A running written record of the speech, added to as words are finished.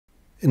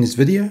In this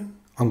video,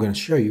 I'm going to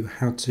show you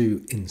how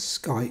to, in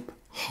Skype,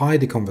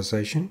 hide a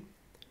conversation,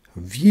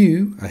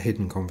 view a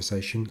hidden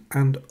conversation,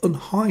 and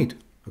unhide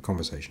a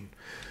conversation.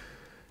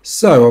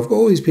 So I've got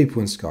all these people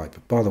in Skype.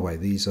 By the way,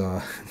 these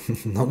are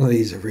none of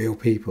these are real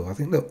people. I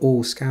think they're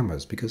all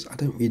scammers because I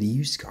don't really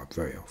use Skype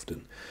very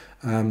often,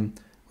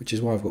 which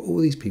is why I've got all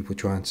these people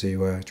trying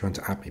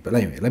to add me. But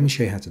anyway, let me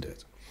show you how to do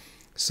it.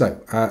 So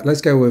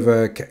let's go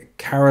with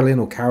Carolyn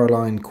or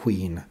Caroline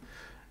Queen.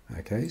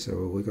 Okay,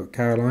 so we've got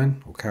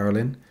Caroline or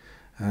Carolyn,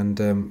 and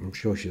I'm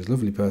sure she's a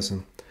lovely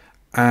person.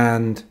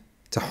 And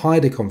to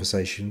hide a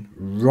conversation,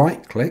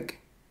 right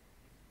click,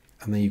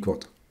 and then you've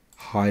got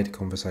hide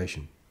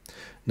conversation.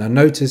 Now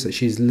notice that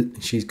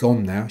she's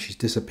gone now, she's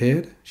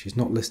disappeared, she's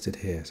not listed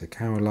here. So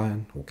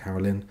Caroline or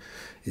Carolyn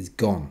is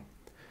gone.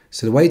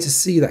 So the way to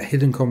see that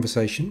hidden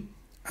conversation,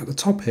 at the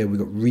top here we've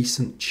got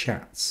recent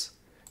chats.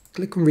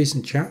 Click on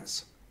recent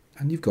chats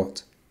and you've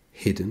got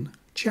hidden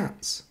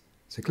chats.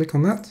 So click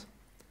on that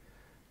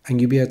and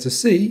you'll be able to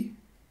see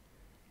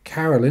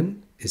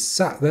Carolyn is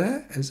sat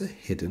there as a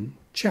hidden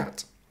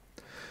chat.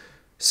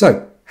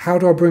 So how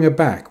do I bring her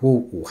back?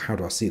 Well, how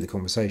do I see the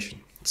conversation?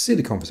 To see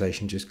the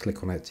conversation, just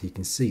click on it so you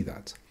can see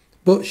that.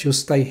 But she'll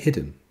stay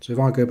hidden. So if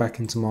I go back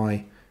into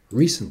my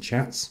recent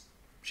chats,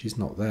 she's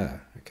not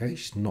there, okay?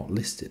 She's not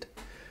listed.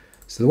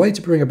 So the way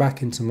to bring her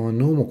back into my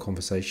normal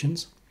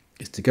conversations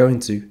is to go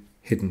into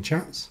hidden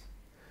chats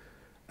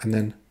and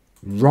then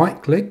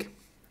right click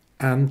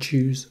and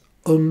choose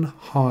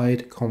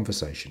unhide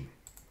conversation.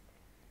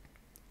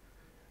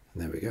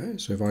 And there we go.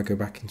 So if I go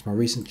back into my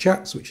recent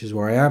chats, which is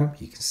where I am,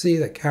 you can see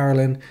that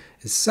Carolyn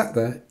is sat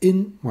there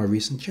in my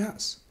recent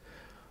chats.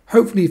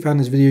 Hopefully you found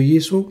this video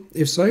useful.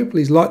 If so,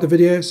 please like the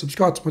video,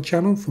 subscribe to my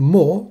channel for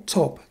more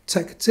top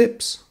tech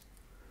tips.